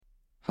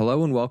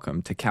Hello and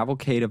welcome to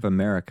Cavalcade of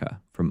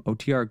America from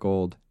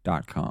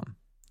OTRGold.com.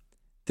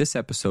 This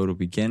episode will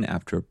begin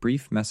after a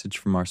brief message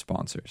from our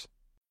sponsors.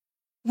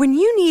 When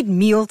you need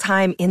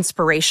mealtime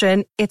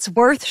inspiration, it's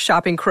worth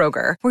shopping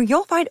Kroger, where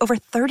you'll find over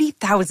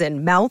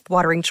 30,000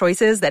 mouth-watering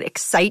choices that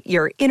excite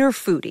your inner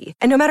foodie.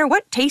 And no matter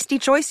what tasty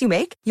choice you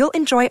make, you'll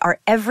enjoy our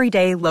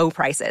everyday low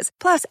prices,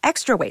 plus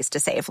extra ways to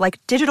save,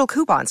 like digital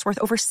coupons worth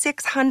over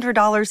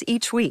 $600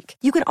 each week.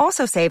 You can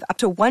also save up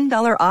to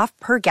 $1 off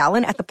per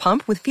gallon at the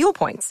pump with fuel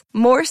points.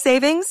 More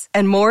savings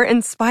and more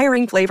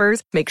inspiring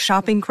flavors make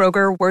shopping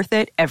Kroger worth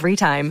it every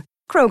time.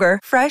 Kroger,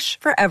 fresh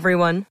for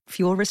everyone.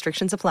 Fuel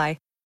restrictions apply.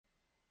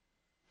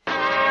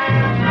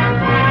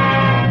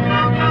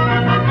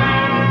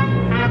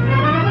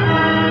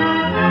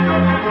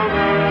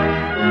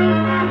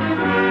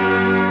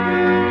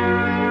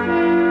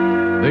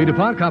 The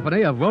DuPont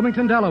Company of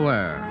Wilmington,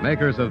 Delaware,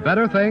 makers of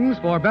better things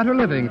for better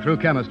living through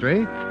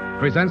chemistry,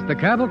 presents the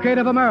Cavalcade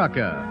of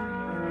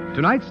America.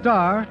 Tonight's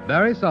star,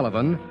 Barry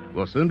Sullivan,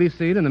 will soon be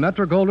seen in the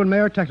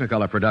Metro-Goldwyn-Mayer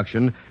Technicolor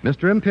production,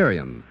 Mr.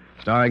 Imperium,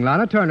 starring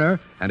Lana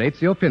Turner and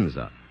Ezio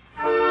Pinza.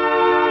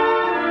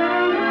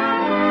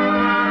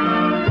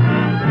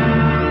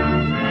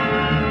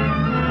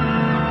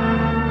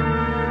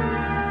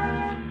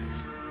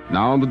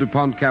 Now on the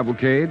DuPont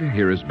Cavalcade,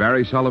 here is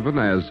Barry Sullivan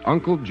as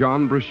Uncle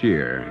John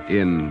Brashear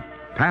in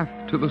Path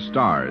to the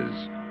Stars.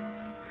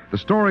 The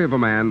story of a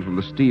man from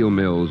the steel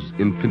mills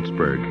in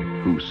Pittsburgh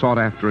who sought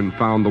after and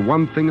found the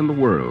one thing in the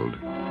world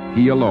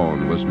he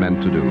alone was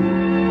meant to do.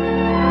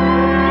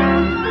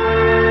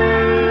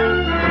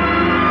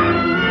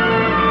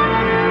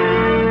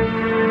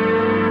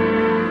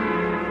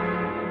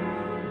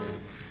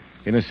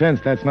 In a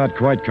sense, that's not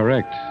quite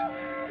correct.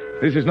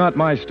 This is not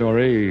my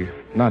story,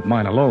 not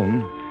mine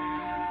alone.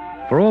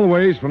 For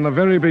always, from the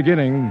very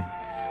beginning,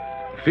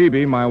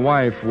 Phoebe, my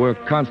wife,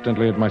 worked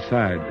constantly at my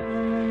side.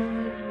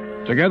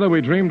 Together we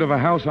dreamed of a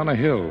house on a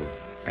hill,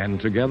 and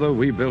together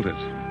we built it.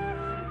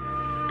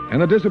 And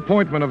the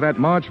disappointment of that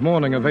March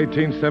morning of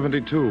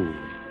 1872,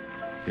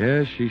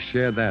 yes, she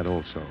shared that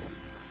also.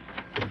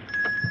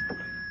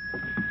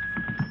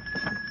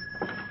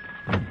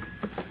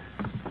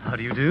 How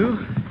do you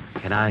do?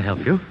 Can I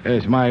help you?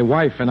 Yes, my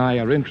wife and I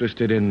are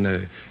interested in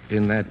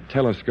that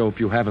telescope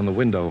you have in the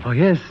window. Oh,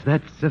 yes,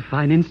 that's a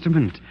fine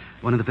instrument.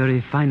 One of the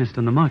very finest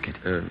on the market.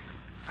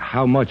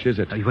 How much is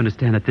it? You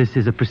understand that this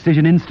is a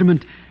precision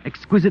instrument,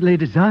 exquisitely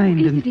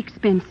designed. Is it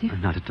expensive?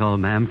 Not at all,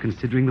 ma'am,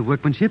 considering the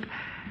workmanship.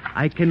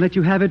 I can let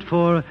you have it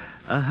for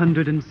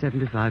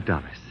 $175.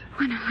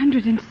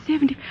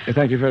 $170?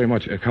 Thank you very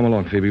much. Come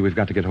along, Phoebe. We've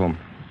got to get home.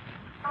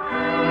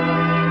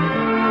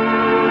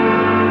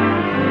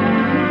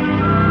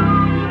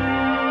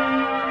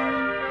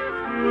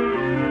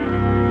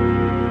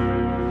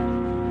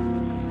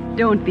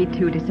 Don't be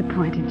too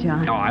disappointed,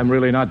 John. No, I'm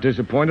really not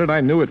disappointed.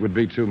 I knew it would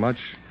be too much.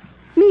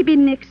 Maybe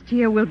next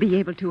year we'll be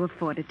able to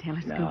afford a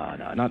telescope.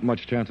 No, not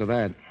much chance of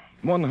that.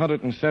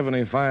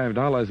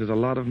 $175 is a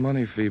lot of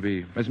money,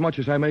 Phoebe. As much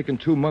as I make in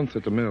 2 months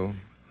at the mill.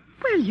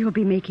 Well, you'll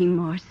be making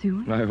more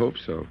soon. I hope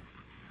so.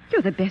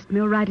 You're the best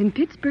millwright in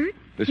Pittsburgh.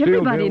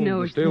 Everybody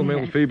knows the steel that.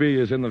 mill, Phoebe,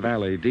 is in the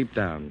valley, deep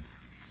down.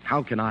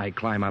 How can I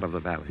climb out of the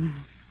valley?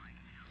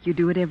 You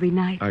do it every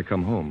night. I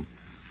come home.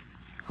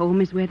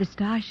 Home is where the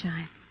stars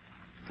shine.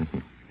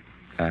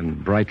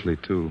 And brightly,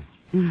 too.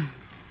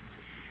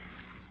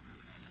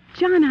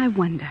 John, I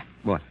wonder.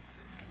 What?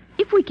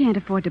 If we can't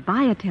afford to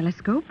buy a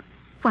telescope,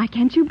 why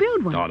can't you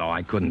build one? No,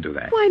 I couldn't do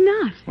that. Why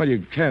not? Well,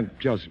 you can't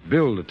just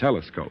build a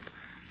telescope.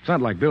 It's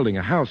not like building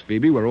a house,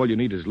 Phoebe, where all you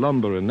need is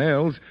lumber and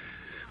nails.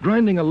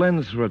 Grinding a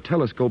lens for a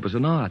telescope is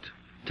an art.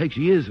 It takes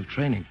years of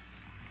training.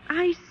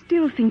 I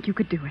still think you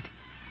could do it.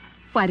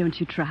 Why don't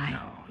you try?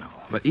 No.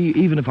 But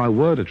even if I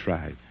were to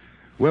try,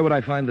 where would I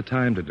find the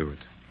time to do it?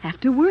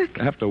 After work.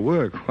 After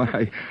work?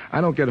 Why,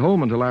 I don't get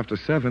home until after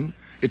 7.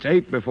 It's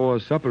 8 before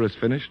supper is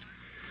finished.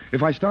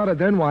 If I started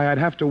then, why, I'd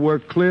have to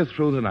work clear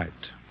through the night.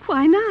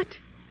 Why not?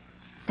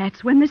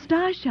 That's when the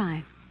stars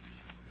shine.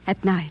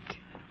 At night.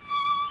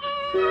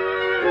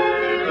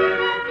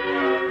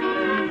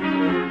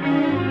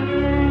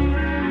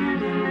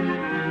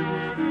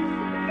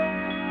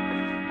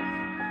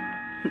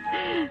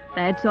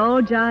 That's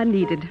all John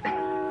needed.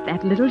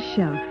 That little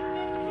shove.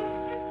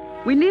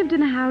 We lived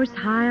in a house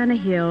high on a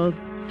hill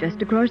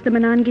just across the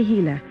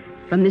Monongahela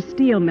from the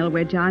steel mill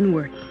where John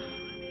worked.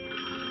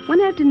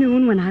 One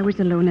afternoon when I was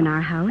alone in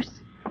our house...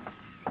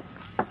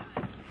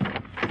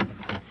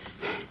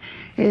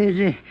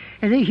 Is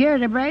this here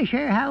the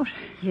Brashear house?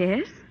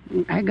 Yes?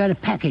 I got a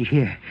package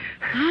here.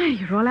 Ah,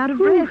 you're all out of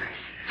breath.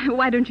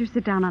 Why don't you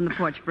sit down on the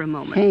porch for a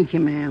moment? Thank you,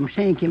 ma'am.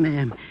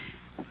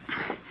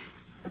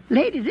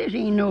 Lady, this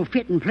ain't no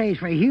fitting place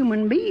for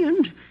human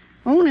beings.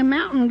 Only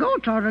mountain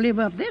goats ought to live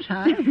up this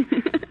high.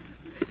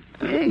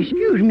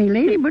 Excuse me,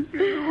 lady, but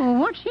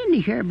what's in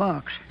this here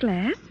box?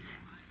 Glass.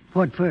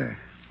 What for?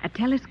 A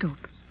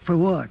telescope. For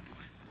what?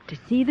 To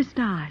see the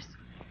stars.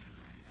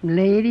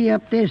 Lady,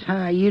 up this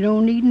high, you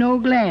don't need no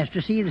glass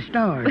to see the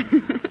stars.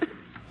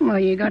 Well,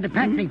 you got to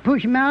practically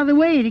push him out of the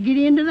way to get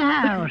into the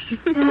house.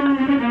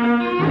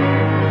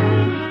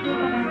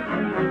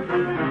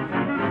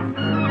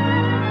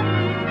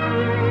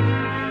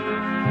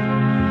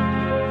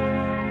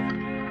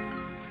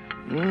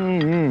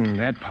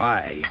 That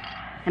pie.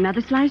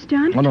 Another slice,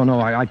 John? Oh, no,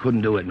 I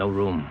couldn't do it. No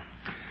room.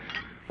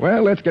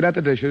 Well, let's get at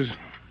the dishes.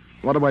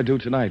 What do I do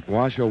tonight?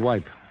 Wash or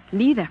wipe?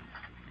 Neither.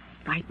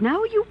 Right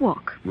now, you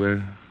walk.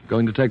 We're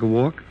going to take a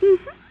walk?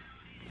 Mm-hmm.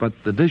 But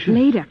the dishes?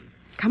 Later.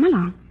 Come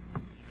along.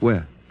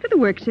 Where? To the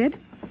work shed.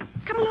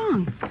 Come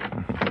along.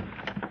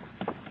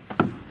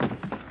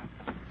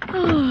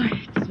 Oh,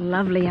 it's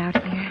lovely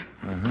out here.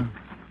 Uh-huh.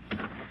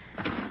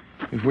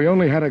 If we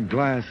only had a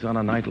glass on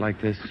a night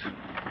like this.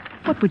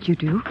 What would you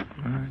do?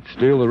 I'd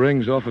steal the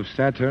rings off of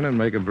Saturn and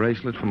make a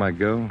bracelet for my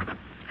girl.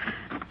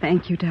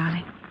 Thank you,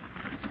 darling.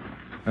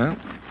 Well,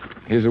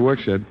 here's a work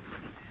shed.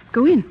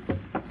 Go in.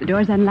 The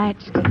door's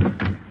unlatched.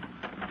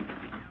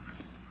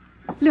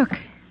 Look.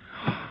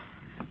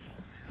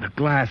 The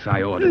glass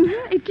I ordered.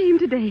 Mm-hmm. It came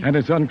today. And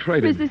it's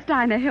uncrated. Mrs.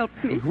 Steiner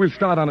helped me. We'll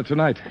start on it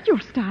tonight. You'll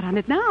start on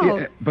it now.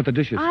 Yeah, but the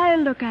dishes.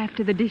 I'll look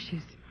after the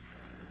dishes.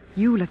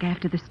 You look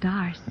after the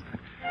stars.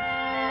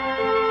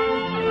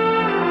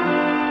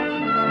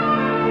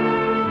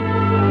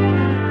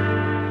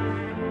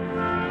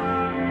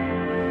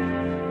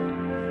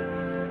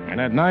 And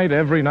at night,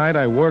 every night,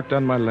 I worked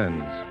on my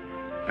lens.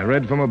 I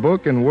read from a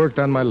book and worked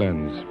on my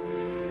lens.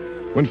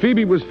 When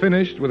Phoebe was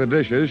finished with the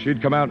dishes,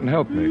 she'd come out and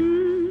help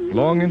me.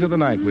 Long into the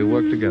night, we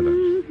worked together.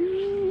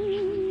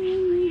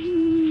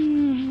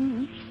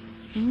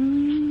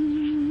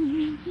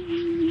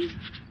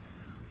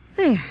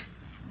 There.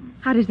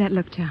 How does that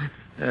look, John?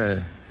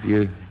 Do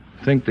you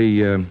think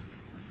the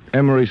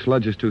emery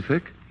sludge is too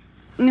thick?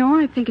 No,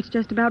 I think it's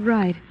just about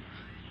right.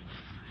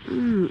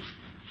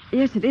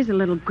 Yes, it is a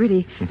little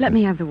gritty. Let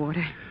me have the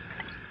water.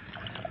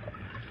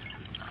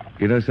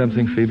 You know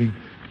something, Phoebe?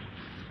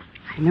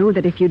 I know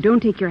that if you don't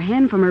take your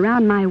hand from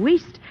around my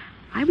waist,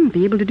 I won't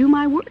be able to do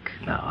my work.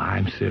 No,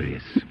 I'm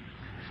serious.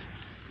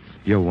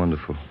 You're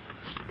wonderful.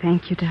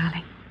 Thank you,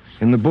 darling.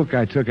 In the book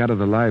I took out of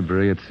the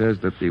library, it says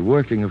that the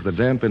working of the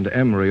dampened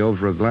emery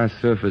over a glass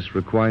surface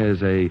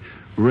requires a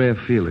rare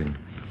feeling,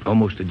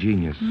 almost a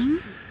genius. Hmm?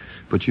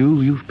 But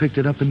you've picked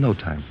it up in no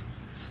time.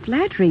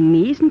 Flattering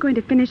me isn't going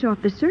to finish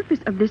off the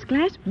surface of this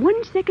glass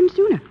 1 second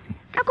sooner.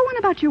 Now go on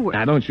about your work.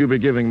 Now, don't you be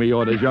giving me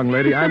orders, young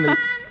lady. I'm the...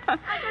 Uncle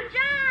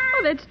John!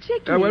 Oh, that's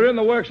Chicky. We're in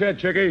the work shed,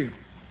 Chicky.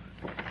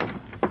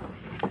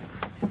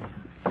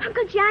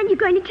 Uncle John, you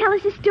going to tell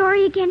us a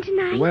story again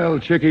tonight? Well,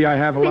 Chicky, I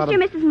have a lot of...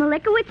 Mr. and Mrs.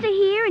 Malikowitz are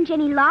here, and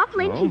Jenny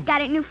Laughlin. Oh. She's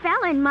got a new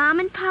fella, and Mom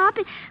and Pop,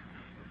 and...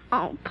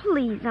 Oh,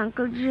 please,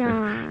 Uncle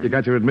John. You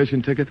got your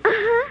admission ticket?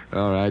 Uh-huh.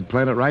 All right,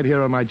 plant it right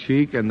here on my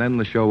cheek, and then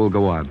the show will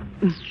go on.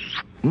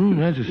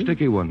 That's a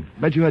sticky one.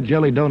 Bet you had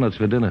jelly donuts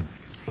for dinner.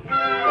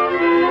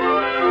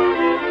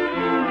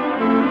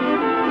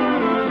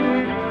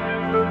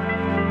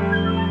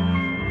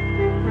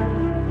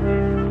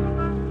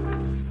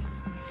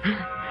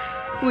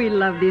 We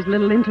love these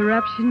little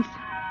interruptions.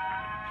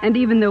 And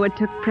even though it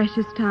took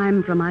precious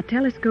time from our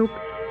telescope,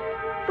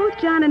 both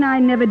John and I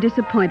never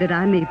disappointed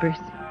our neighbors.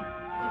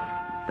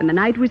 When the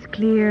night was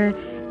clear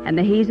and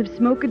the haze of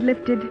smoke had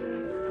lifted,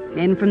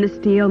 men from the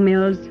steel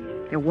mills,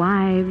 their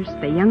wives,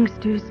 their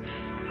youngsters,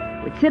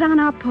 would sit on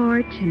our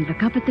porch and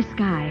look up at the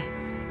sky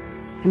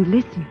and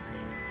listen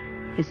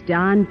as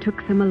John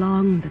took them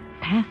along the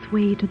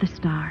pathway to the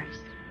stars.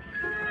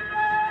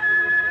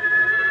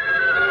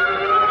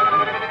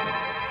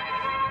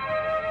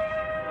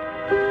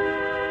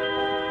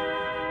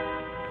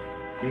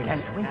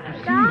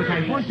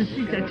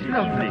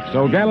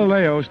 So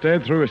Galileo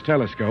stared through his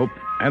telescope,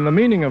 and the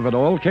meaning of it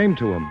all came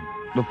to him.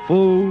 The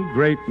full,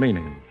 great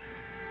meaning.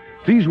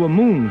 These were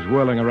moons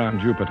whirling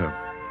around Jupiter.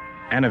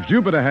 And if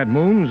Jupiter had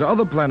moons,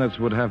 other planets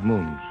would have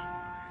moons.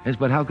 Yes,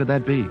 but how could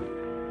that be?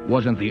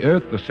 Wasn't the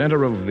Earth the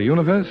center of the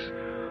universe?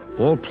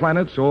 All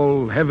planets,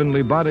 all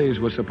heavenly bodies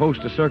were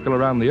supposed to circle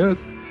around the Earth.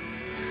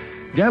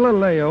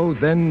 Galileo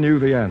then knew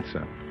the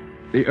answer.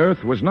 The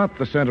Earth was not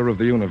the center of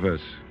the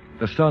universe.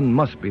 The sun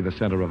must be the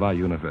center of our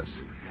universe.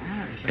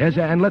 Yes,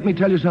 and let me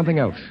tell you something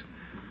else.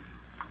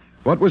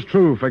 What was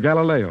true for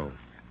Galileo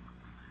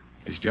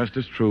is just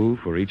as true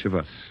for each of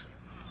us.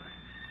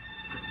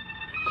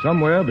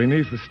 Somewhere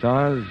beneath the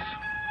stars,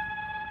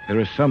 there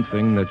is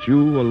something that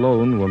you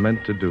alone were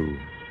meant to do.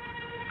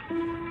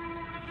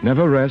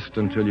 Never rest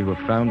until you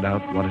have found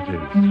out what it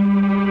is.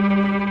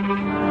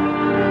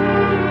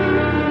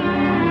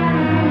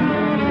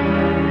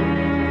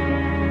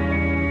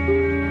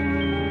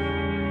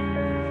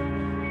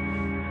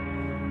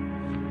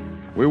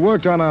 We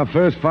worked on our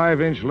first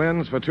 5-inch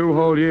lens for 2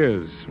 whole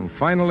years. And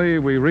finally,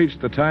 we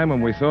reached the time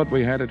when we thought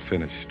we had it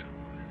finished.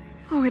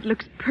 Oh, it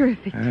looks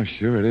perfect.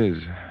 Sure it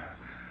is.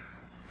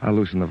 I'll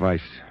loosen the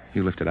vise.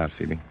 You lift it out,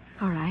 Phoebe.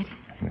 All right.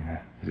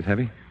 Is it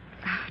heavy?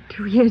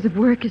 2 years of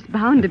work is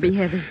bound to be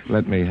heavy.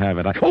 Let me have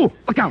it. Oh,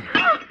 look out!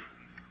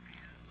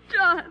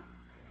 John!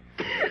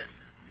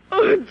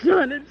 Oh,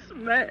 John, it's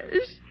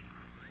smashed.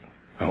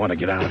 I want to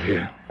get out of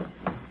here.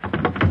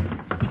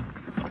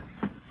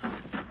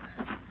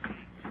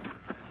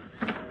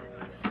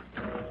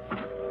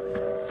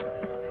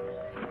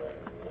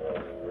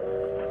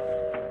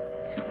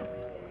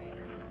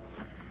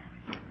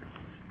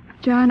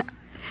 John,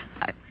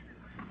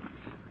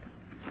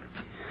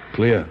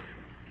 Clear,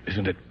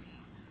 isn't it?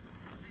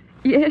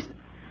 yes,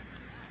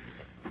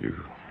 You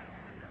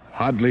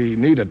hardly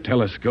need a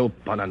telescope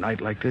on a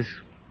night like this.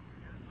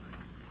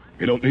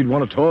 You don't need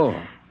one at all.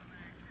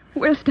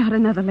 we'll start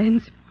another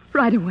lens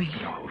right away.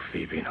 No,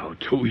 Phoebe, no.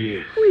 2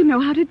 years. We know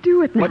how to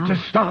do it now. But to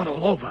start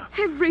all over.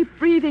 Every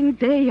breathing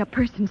day, a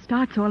person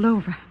starts all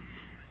over.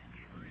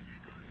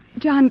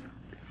 John,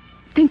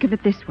 think of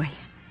it this way.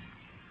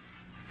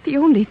 The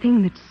only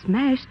thing that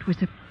smashed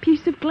was a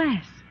piece of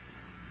glass.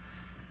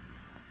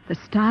 The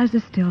stars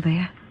are still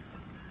there.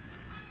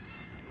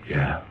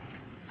 Yeah.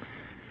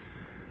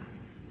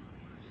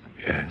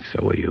 Yeah, and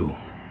so are you.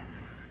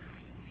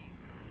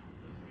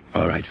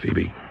 All right,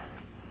 Phoebe.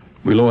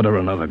 We'll order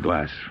another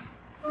glass.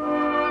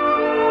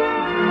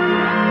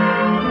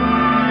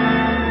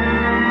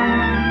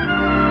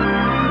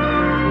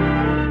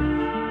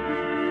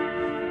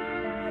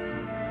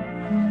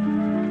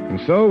 And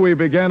so we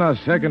began our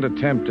second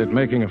attempt at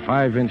making a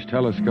 5-inch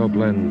telescope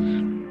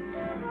lens.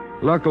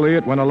 Luckily,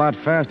 it went a lot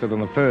faster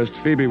than the first.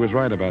 Phoebe was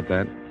right about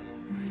that.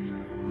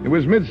 It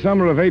was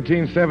midsummer of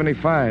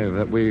 1875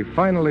 that we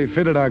finally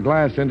fitted our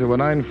glass into a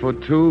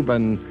 9-foot tube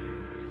and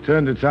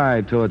turned its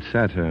eye towards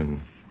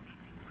Saturn.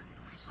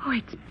 Oh,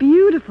 it's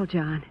beautiful,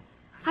 John.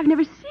 I've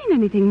never seen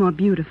anything more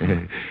beautiful.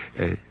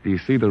 Do you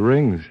see the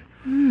rings?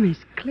 As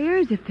clear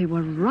as if they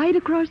were right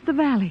across the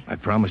valley. I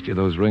promised you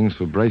those rings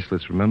for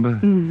bracelets, remember?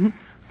 Mm-hmm.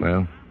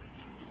 Well,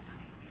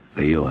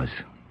 they're yours.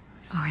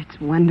 Oh, it's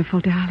wonderful,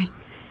 darling.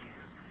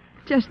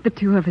 Just the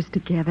two of us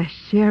together,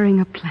 sharing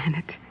a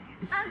planet.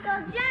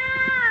 Uncle John!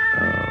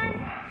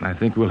 Oh, I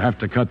think we'll have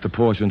to cut the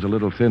portions a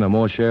little thinner.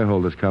 More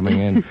shareholders coming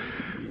in.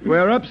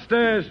 We're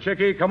upstairs,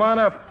 Chickie. Come on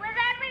up. With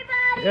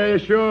everybody? Yeah,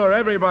 sure.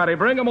 Everybody.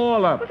 Bring them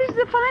all up. Well, this is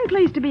a fine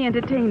place to be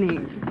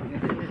entertaining.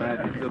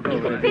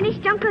 Is it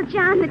finished, Uncle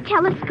John, the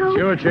telescope?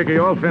 Sure, Chickie.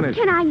 All finished.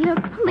 Can I look,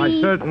 Why,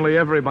 please? certainly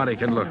everybody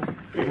can look.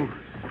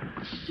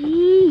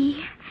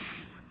 Gee,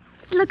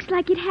 it looks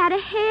like it had a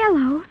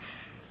halo.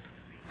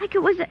 Like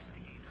it was an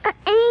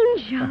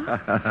angel.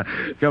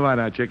 Come on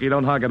now, Chickie.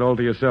 Don't hog it all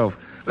to yourself.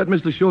 Let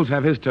Mr. Schultz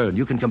have his turn.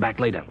 You can come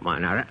back later. Come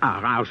on,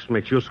 I'll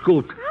smith your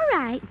school. All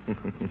right.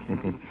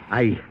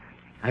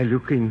 I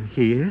look in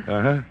here.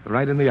 Uh-huh.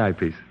 Right in the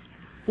eyepiece.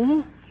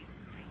 Oh.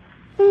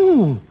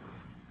 Oh.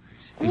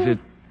 Is it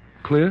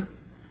clear?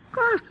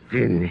 Gott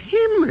in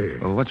Himmel.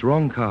 Oh, what's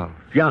wrong, Carl?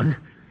 Jan,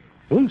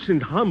 once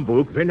in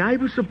Hamburg, when I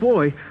was a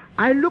boy,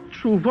 I looked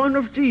through one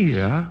of these.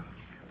 Yeah?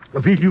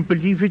 Will you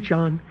believe it,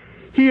 John?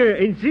 Here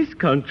in this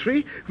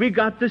country, we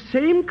got the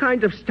same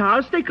kind of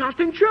stars they got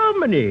in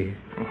Germany.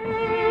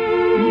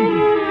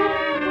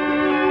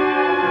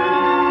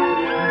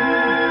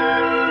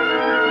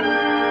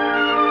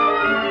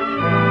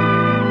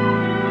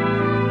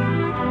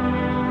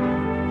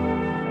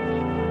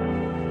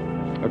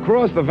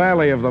 Across the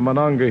valley of the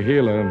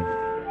Monongahela,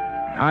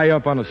 high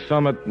up on a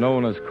summit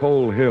known as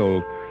Coal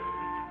Hill,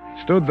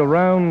 stood the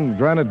round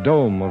granite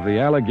dome of the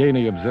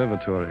Allegheny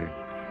Observatory.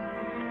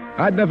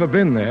 I'd never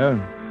been there,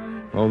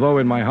 although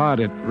in my heart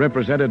it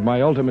represented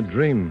my ultimate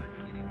dream.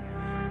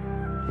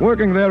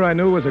 Working there, I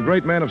knew, was a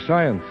great man of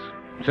science,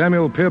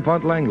 Samuel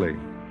Pierpont Langley.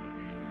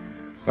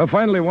 Well,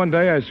 finally, one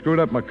day, I screwed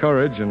up my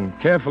courage and,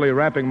 carefully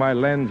wrapping my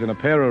lens in a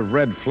pair of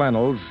red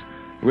flannels,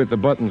 with the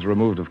buttons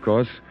removed, of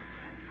course,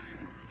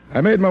 I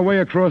made my way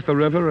across the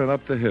river and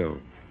up the hill.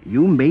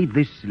 You made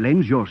this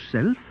lens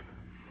yourself?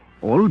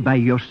 All by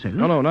yourself?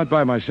 No, not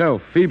by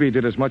myself. Phoebe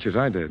did as much as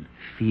I did.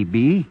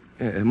 Phoebe?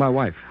 My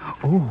wife.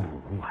 Oh,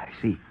 I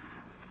see.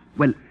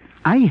 Well,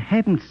 I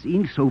haven't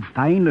seen so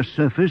fine a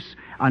surface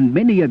on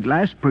many a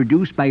glass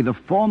produced by the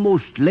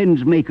foremost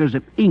lens makers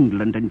of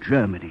England and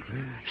Germany.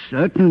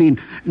 Certainly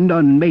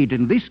none made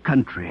in this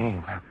country.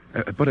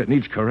 Oh, but it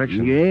needs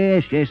correction.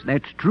 Yes,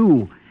 that's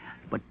true.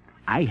 But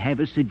I have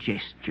a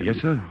suggestion.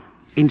 Yes, sir?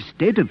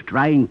 Instead of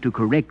trying to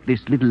correct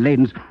this little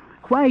lens,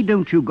 why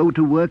don't you go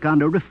to work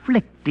on a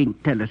reflecting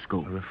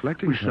telescope? A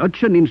reflecting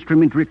Such an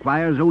instrument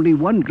requires only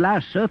one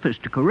glass surface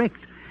to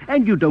correct,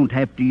 and you don't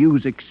have to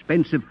use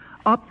expensive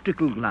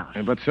optical glass.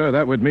 But, sir,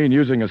 that would mean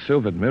using a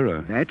silvered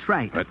mirror. That's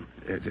right. But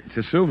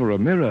to silver a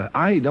mirror,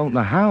 I don't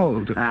know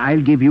how to...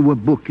 I'll give you a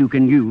book you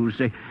can use.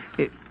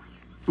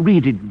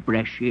 Read it,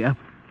 Brashear.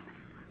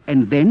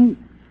 And then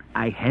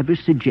I have a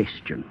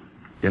suggestion.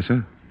 Yes,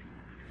 sir?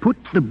 Put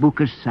the book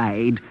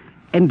aside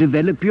and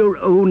develop your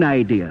own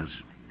ideas.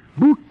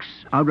 Books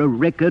are a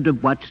record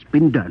of what's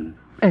been done.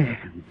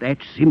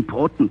 That's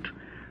important.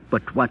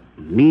 But what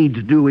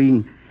needs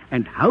doing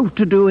and how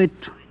to do it,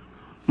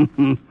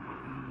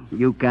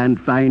 you can't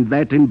find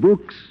that in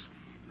books.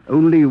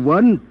 Only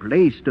one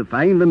place to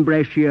find them,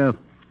 Brashear,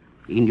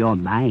 in your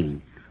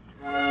mind.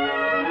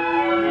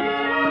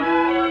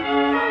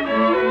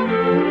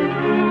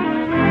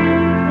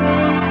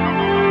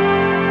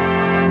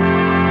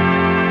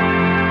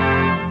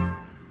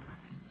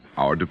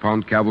 Our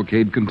DuPont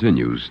Cavalcade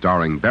continues,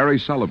 starring Barry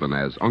Sullivan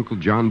as Uncle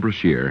John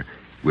Brashear,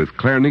 with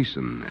Claire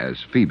Neeson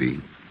as Phoebe,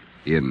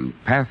 in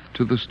Path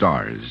to the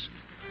Stars.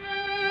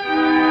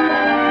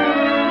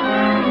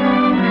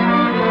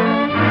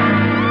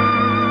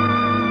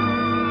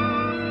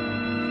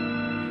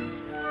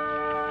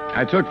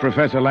 I took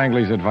Professor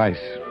Langley's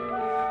advice.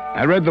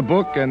 I read the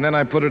book, and then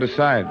I put it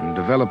aside and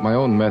developed my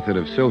own method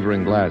of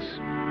silvering glass.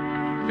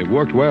 It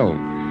worked well.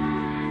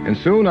 And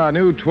soon our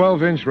new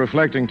 12-inch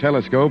reflecting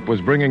telescope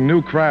was bringing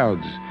new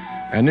crowds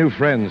and new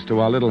friends to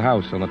our little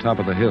house on the top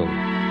of the hill.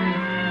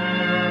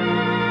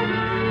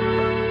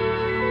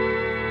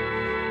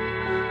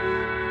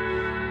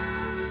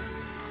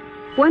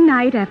 One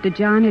night after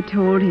John had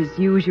told his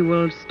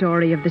usual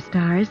story of the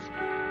stars,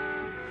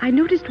 I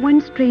noticed one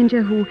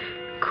stranger who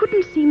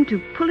couldn't seem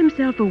to pull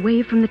himself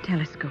away from the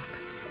telescope.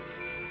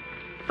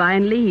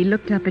 Finally, he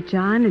looked up at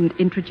John and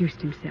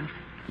introduced himself.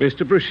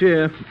 Mr.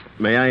 Brashear,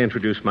 may I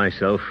introduce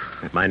myself?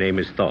 My name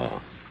is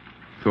Thor.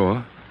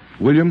 Thor?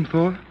 William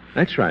Thor?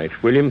 That's right,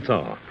 William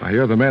Thor.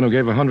 You're the man who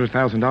gave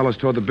 $100,000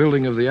 toward the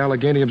building of the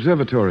Allegheny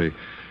Observatory.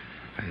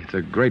 It's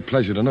a great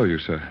pleasure to know you,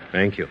 sir.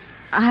 Thank you.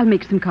 I'll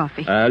make some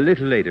coffee. A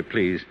little later,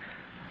 please.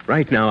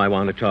 Right now, I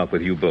want to talk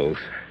with you both.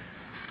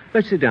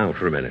 Let's sit down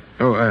for a minute.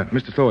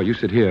 Mr. Thor, you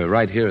sit here,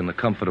 right here in the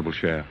comfortable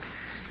chair.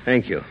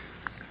 Thank you.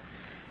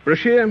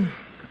 Brashear,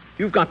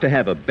 you've got to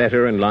have a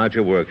better and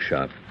larger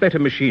workshop, better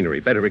machinery,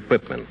 better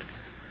equipment.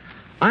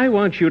 I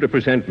want you to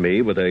present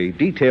me with a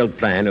detailed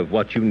plan of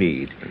what you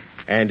need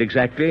and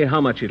exactly how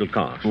much it'll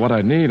cost. What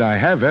I need? I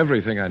have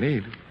everything I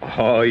need.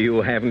 Oh,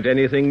 you haven't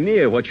anything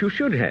near what you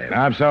should have.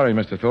 I'm sorry,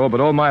 Mr. Thor, but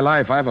all my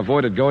life I've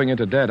avoided going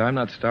into debt. I'm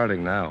not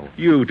starting now.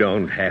 You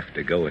don't have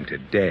to go into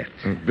debt.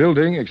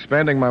 Building,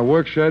 expanding my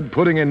work shed,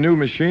 putting in new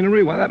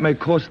machinery, well, that may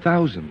cost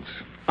thousands.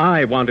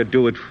 I want to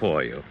do it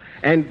for you.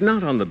 And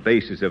not on the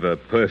basis of a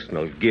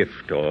personal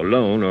gift or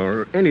loan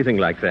or anything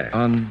like that.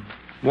 On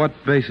what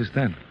basis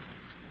then?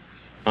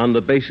 On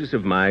the basis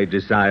of my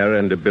desire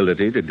and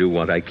ability to do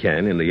what I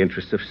can in the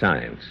interests of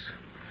science.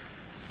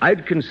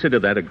 I'd consider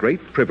that a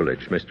great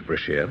privilege, Mr.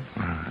 Brashear.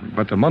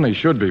 But the money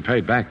should be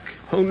paid back.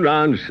 Oh,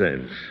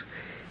 nonsense.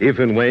 If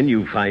and when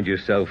you find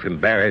yourself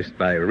embarrassed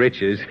by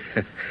riches,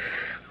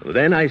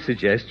 then I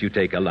suggest you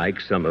take a like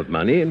sum of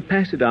money and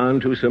pass it on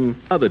to some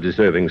other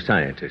deserving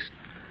scientist.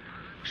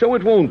 So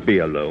it won't be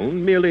a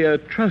loan, merely a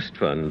trust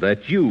fund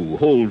that you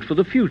hold for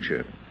the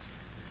future.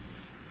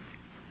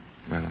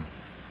 Well,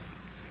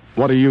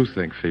 what do you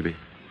think, Phoebe?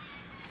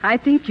 I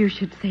think you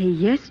should say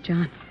yes,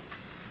 John.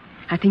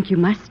 I think you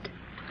must.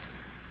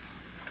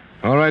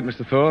 All right,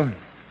 Mr. Thor.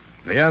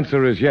 The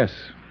answer is yes.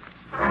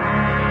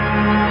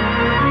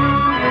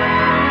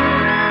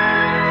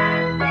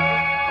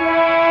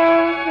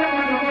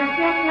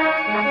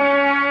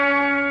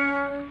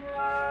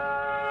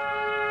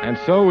 And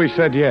so we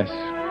said yes.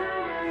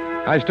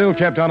 I still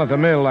kept on at the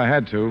mill. I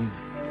had to.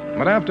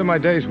 But after my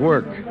day's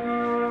work,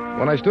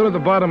 when I stood at the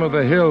bottom of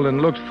the hill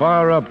and looked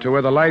far up to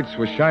where the lights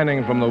were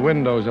shining from the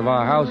windows of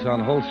our house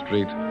on Holt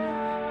Street,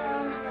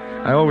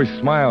 I always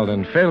smiled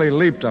and fairly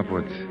leaped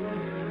upwards.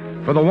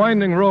 For the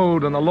winding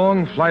road and the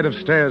long flight of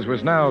stairs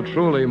was now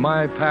truly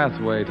my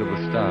pathway to the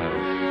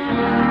stars.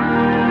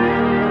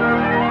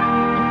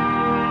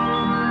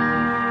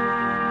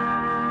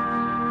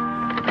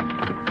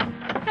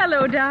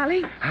 Hello,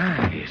 darling.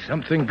 Hi,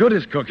 something good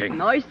is cooking.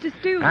 Oyster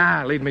stew.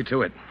 Lead me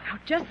to it. Now,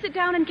 just sit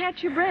down and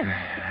catch your breath.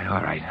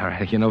 All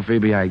right. You know,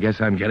 Phoebe, I guess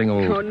I'm getting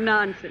old. Oh,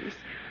 nonsense.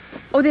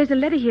 Oh, there's a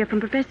letter here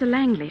from Professor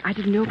Langley. I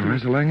didn't open it.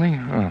 Professor Langley?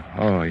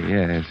 Oh,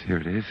 yes, here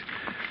it is.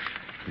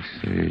 Let's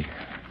see.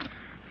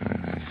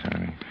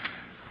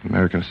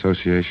 American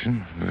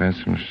Association,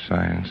 Advancement of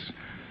Science.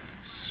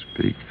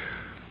 Speak.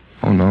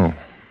 Oh, no.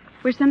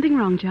 Was something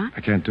wrong, John?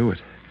 I can't do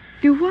it.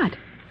 Do what?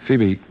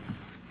 Phoebe,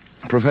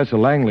 Professor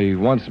Langley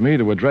wants me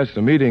to address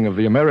a meeting of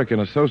the American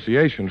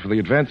Association for the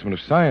Advancement of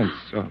Science.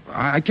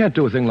 I can't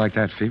do a thing like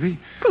that, Phoebe.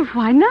 Well,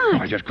 why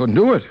not? I just couldn't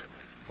do it.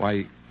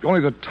 Why,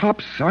 only the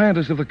top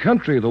scientists of the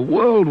country, the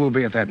world, will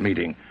be at that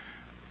meeting.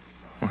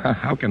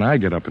 How can I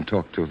get up and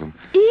talk to them?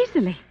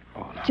 Easily.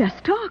 Oh, no.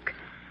 Just talk.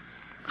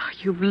 Oh,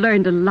 you've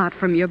learned a lot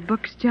from your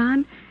books,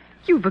 John.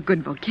 You've a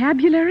good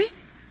vocabulary.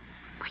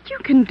 But you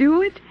can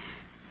do it.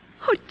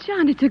 Oh,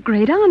 John, it's a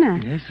great honor.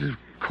 Yes, of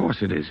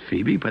course it is,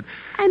 Phoebe, but...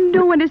 And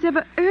no one has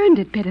ever earned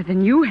it better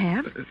than you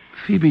have.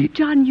 Phoebe...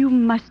 John, you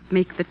must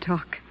make the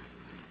talk.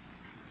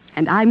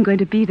 And I'm going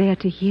to be there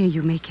to hear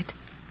you make it.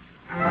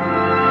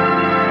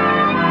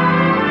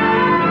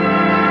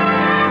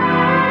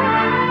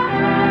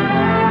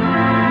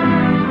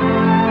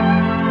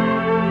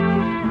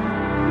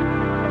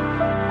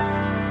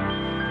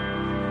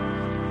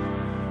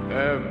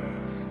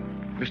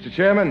 Mr.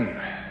 Chairman,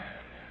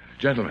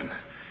 gentlemen,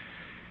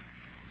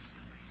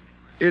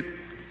 it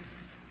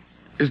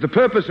is the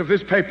purpose of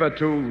this paper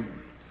to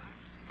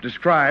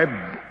describe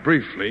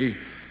briefly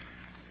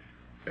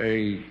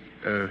a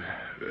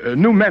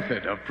new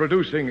method of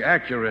producing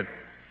accurate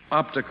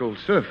optical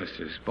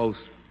surfaces, both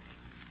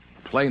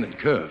plane and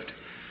curved.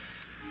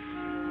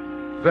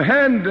 The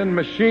hand and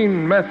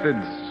machine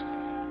methods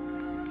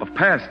of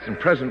past and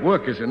present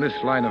workers in this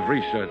line of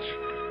research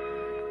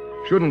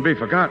shouldn't be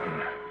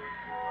forgotten,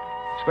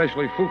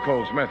 especially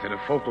Foucault's method of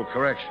focal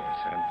corrections.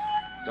 And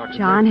Dr.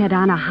 John had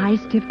on a high,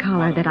 stiff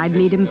collar that I'd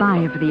made him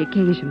buy for the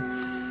occasion.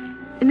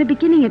 In the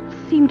beginning, it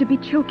seemed to be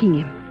choking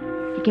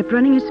him. He kept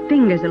running his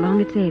fingers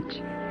along its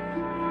edge.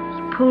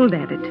 pulled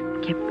at it,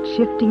 kept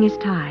shifting his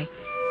tie.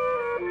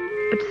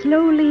 But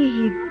slowly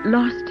he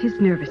lost his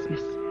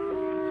nervousness.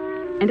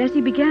 And as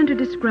he began to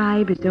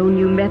describe his own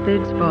new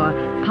methods for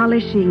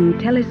polishing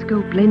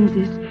telescope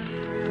lenses,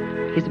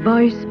 his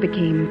voice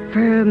became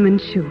firm and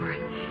sure.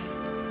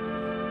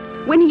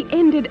 When he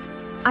ended,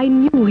 I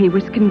knew he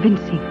was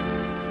convincing.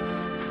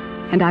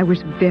 And I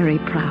was very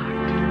proud.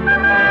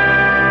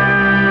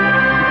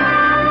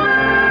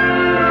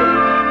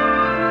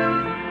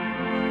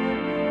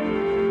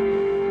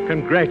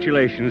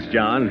 Congratulations,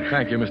 John.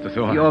 Thank you, Mr.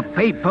 Thor. Your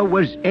paper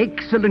was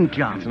excellent,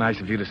 John. It's nice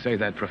of you to say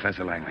that,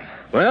 Professor Langley.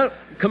 Well,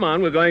 come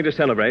on, we're going to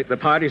celebrate. The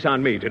party's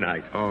on me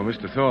tonight. Oh,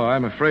 Mr. Thor,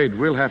 I'm afraid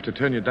we'll have to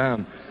turn you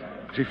down.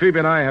 See, Phoebe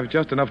and I have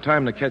just enough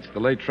time to catch the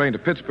late train to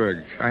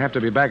Pittsburgh. I have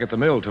to be back at the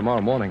mill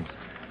tomorrow morning.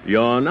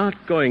 You're not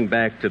going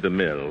back to the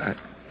mill.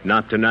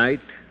 Not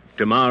tonight,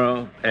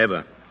 tomorrow,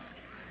 ever.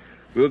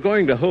 We were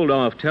going to hold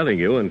off telling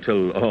you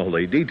until all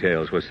the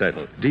details were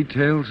settled.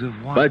 Details of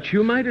what? But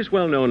you might as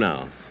well know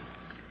now.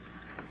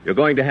 You're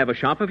going to have a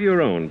shop of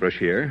your own,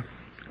 Brashear.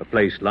 A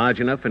place large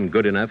enough and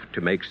good enough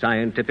to make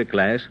scientific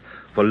glass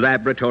for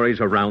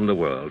laboratories around the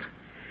world.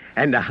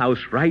 And a house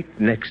right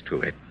next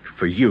to it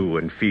for you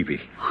and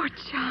Phoebe. Oh,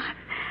 John.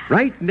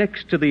 Right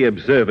next to the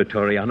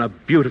observatory on a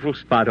beautiful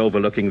spot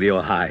overlooking the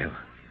Ohio.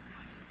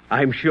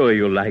 I'm sure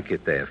you'll like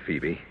it there,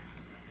 Phoebe.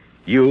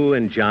 You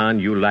and John,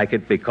 you like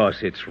it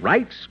because it's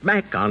right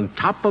smack on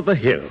top of a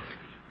hill.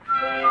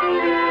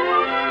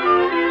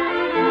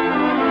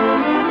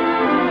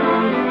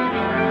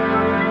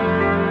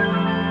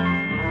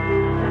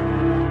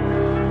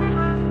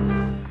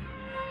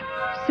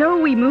 So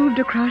we moved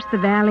across the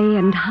valley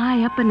and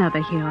high up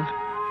another hill.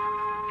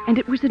 And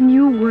it was a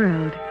new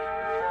world.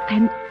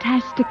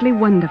 Fantastically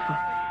wonderful.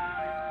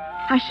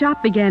 Our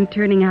shop began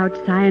turning out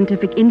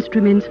scientific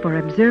instruments for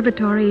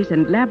observatories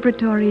and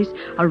laboratories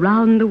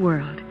around the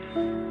world.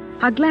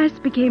 Our glass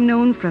became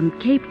known from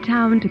Cape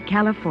Town to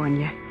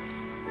California.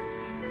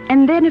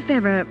 And then, if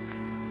ever,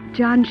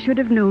 John should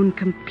have known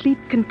complete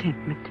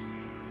contentment.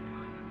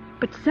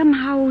 But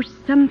somehow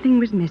something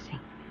was missing.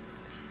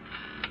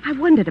 I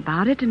wondered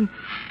about it, and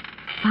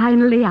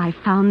finally I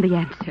found the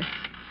answer.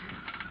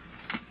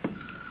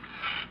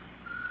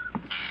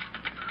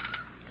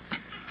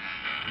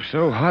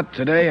 So hot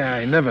today,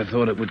 I never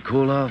thought it would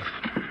cool off.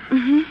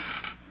 Mm-hmm.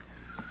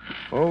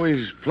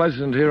 Always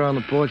pleasant here on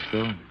the porch,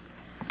 though.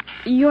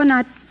 You're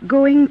not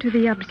going to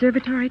the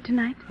observatory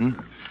tonight?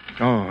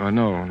 Oh,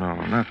 no,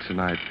 not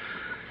tonight.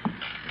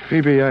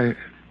 Phoebe,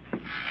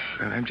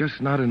 I'm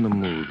just not in the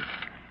mood.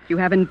 You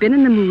haven't been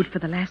in the mood for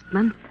the last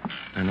month.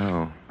 I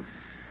know.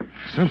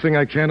 Something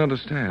I can't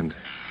understand.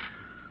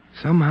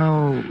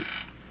 Somehow,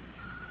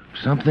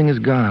 something is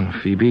gone,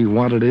 Phoebe.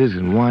 What it is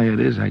and why it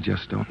is, I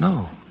just don't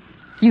know.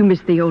 You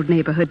miss the old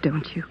neighborhood,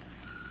 don't you?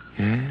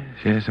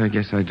 Yes, I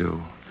guess I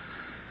do.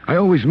 I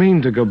always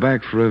mean to go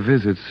back for a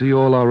visit, see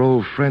all our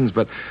old friends,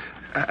 but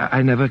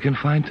I never can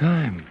find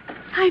time.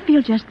 I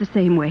feel just the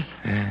same way.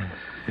 Yes,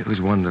 it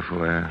was wonderful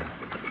there.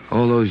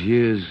 All those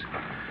years,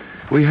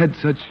 we had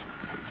such...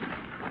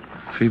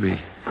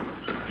 Phoebe,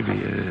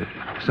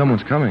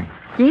 someone's coming.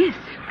 Yes.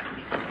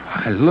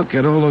 Why, look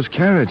at all those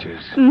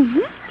carriages.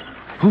 Mm-hmm.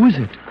 Who is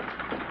it?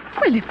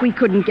 Well, if we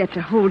couldn't get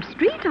to Holt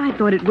Street, I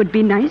thought it would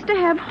be nice to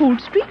have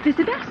Holt Street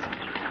visit us.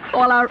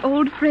 All our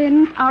old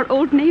friends, our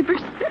old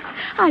neighbors.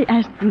 I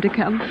asked them to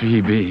come.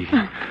 Phoebe.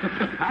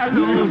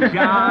 Hello,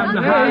 John.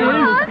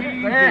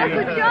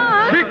 Uncle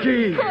John.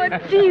 Vicky. Oh,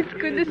 gee, it's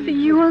good to see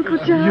you, Uncle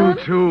John.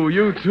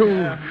 You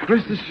too.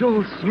 Mr.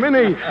 Schultz,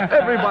 Minnie,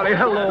 everybody,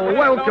 hello,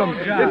 welcome.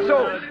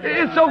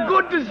 It's so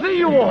good to see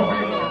you all.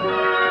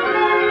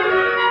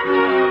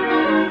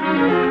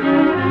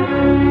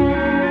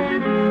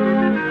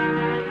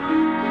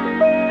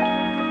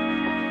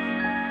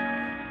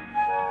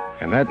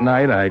 And that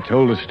night, I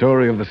told the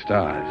story of the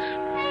stars.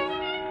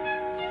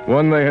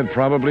 One they had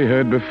probably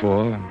heard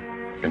before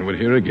and would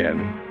hear again.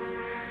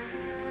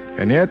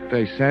 And yet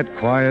they sat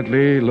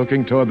quietly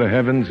looking toward the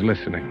heavens,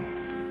 listening.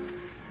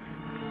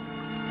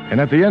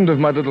 And at the end of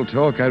my little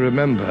talk, I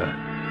remember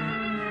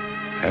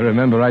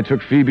I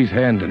took Phoebe's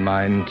hand in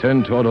mine,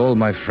 turned toward all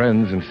my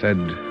friends and said,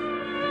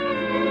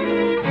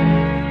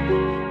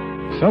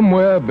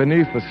 somewhere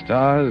beneath the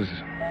stars,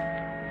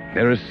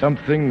 there is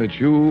something that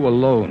you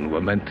alone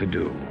were meant to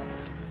do.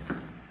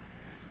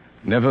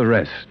 Never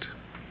rest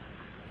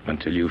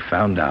until you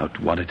found out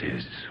what it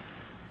is.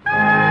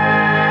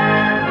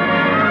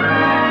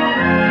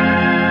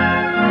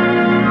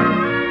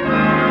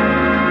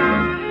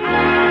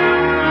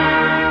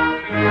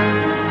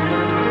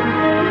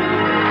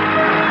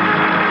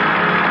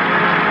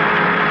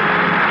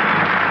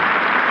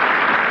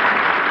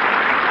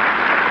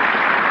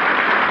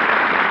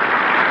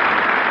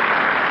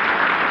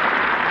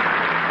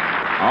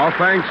 Our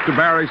thanks to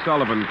Barry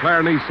Sullivan,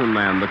 Claire Neeson,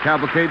 and the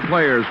Cavalcade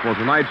Players for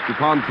tonight's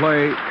DuPont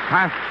play,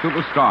 Path to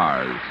the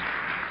Stars.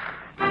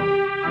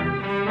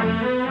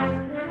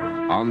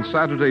 On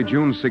Saturday,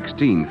 June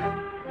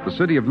 16th, the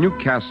city of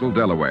Newcastle,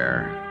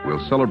 Delaware, will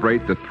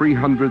celebrate the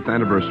 300th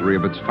anniversary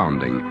of its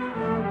founding.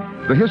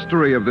 The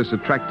history of this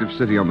attractive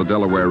city on the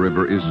Delaware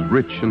River is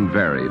rich and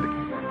varied.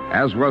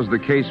 As was the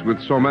case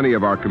with so many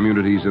of our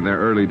communities in their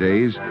early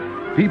days,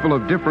 people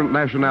of different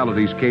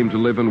nationalities came to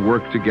live and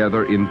work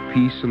together in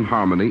peace and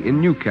harmony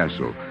in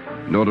Newcastle,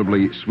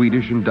 notably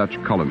Swedish and Dutch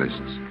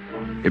colonists.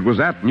 It was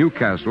at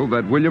Newcastle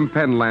that William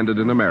Penn landed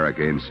in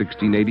America in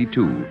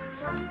 1682.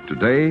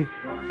 Today,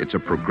 it's a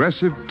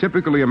progressive,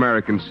 typically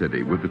American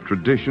city with the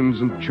traditions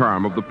and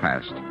charm of the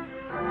past.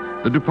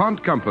 The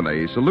DuPont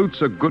Company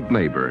salutes a good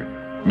neighbor,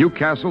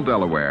 Newcastle,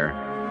 Delaware,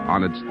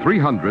 on its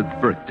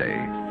 300th birthday.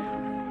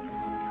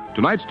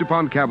 Tonight's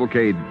DuPont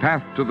Cavalcade,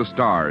 Path to the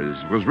Stars,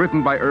 was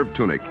written by Irv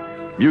Tunick.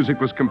 Music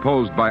was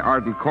composed by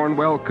Arden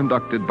Cornwell,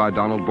 conducted by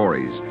Donald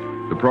Voorhees.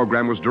 The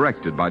program was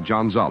directed by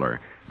John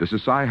Zoller. This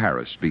is Cy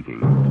Harris speaking.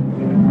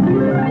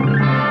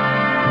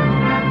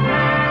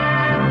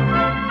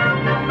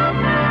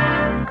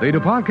 The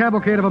DuPont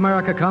Cavalcade of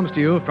America comes to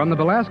you from the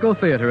Belasco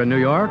Theater in New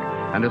York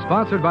and is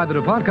sponsored by the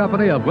DuPont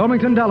Company of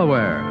Wilmington,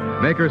 Delaware,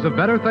 makers of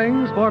better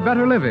things for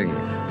better living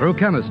through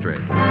chemistry.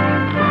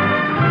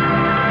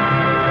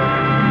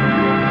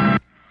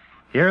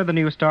 Hear the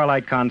new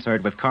Starlight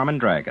Concert with Carmen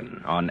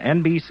Dragon on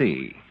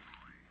NBC.